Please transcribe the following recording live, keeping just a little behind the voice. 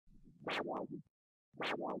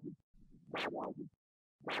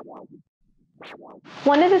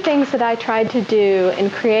One of the things that I tried to do in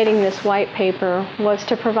creating this white paper was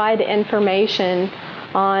to provide information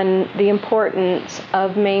on the importance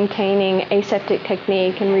of maintaining aseptic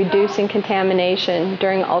technique and reducing contamination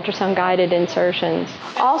during ultrasound-guided insertions.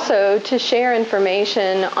 Also, to share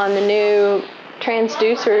information on the new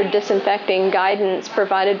transducer disinfecting guidance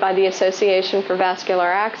provided by the Association for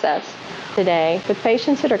Vascular Access. Today, with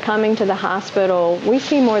patients that are coming to the hospital, we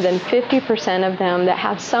see more than 50% of them that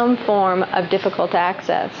have some form of difficult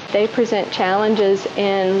access. They present challenges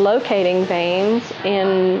in locating veins,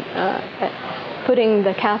 in putting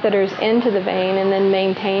the catheters into the vein and then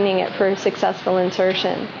maintaining it for a successful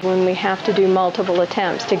insertion when we have to do multiple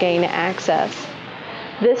attempts to gain access.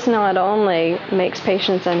 This not only makes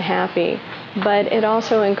patients unhappy, but it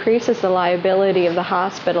also increases the liability of the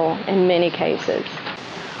hospital in many cases.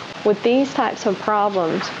 With these types of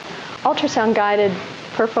problems, ultrasound-guided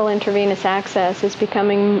peripheral intravenous access is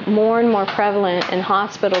becoming more and more prevalent in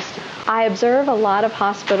hospitals. I observe a lot of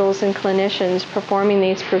hospitals and clinicians performing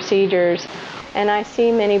these procedures, and I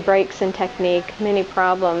see many breaks in technique, many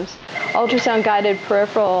problems. Ultrasound-guided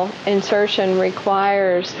peripheral insertion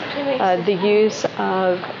requires the use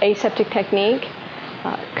of aseptic technique,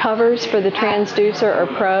 covers for the transducer or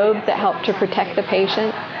probe that help to protect the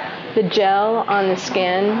patient, the gel on the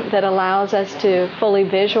skin that allows us to fully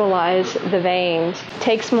visualize the veins. It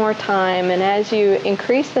takes more time, and as you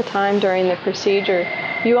increase the time during the procedure,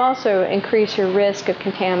 you also increase your risk of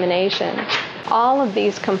contamination. All of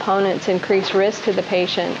these components increase risk to the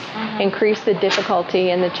patient, increase the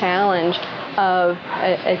difficulty and the challenge of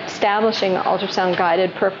establishing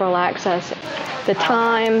ultrasound-guided peripheral access. The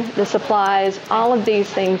time, the supplies, all of these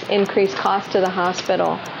things increase cost to the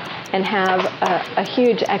hospital and have a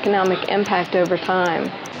huge economic impact over time.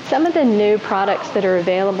 Some of the new products that are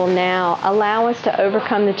available now allow us to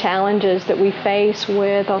overcome the challenges that we face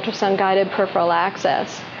with ultrasound-guided peripheral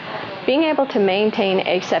access. Being able to maintain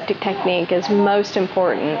aseptic technique is most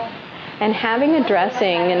important, and having a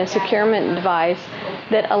dressing and a securement device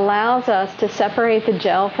that allows us to separate the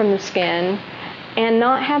gel from the skin and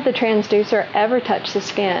not have the transducer ever touch the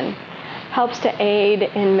skin helps to aid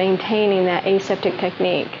in maintaining that aseptic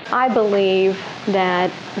technique. I believe that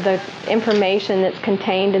the information that's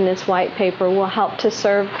contained in this white paper will help to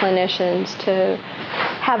serve clinicians to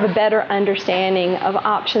have a better understanding of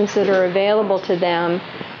options that are available to them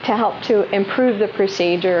to help to improve the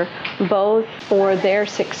procedure, both for their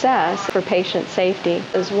success, for patient safety,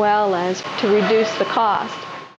 as well as to reduce the cost.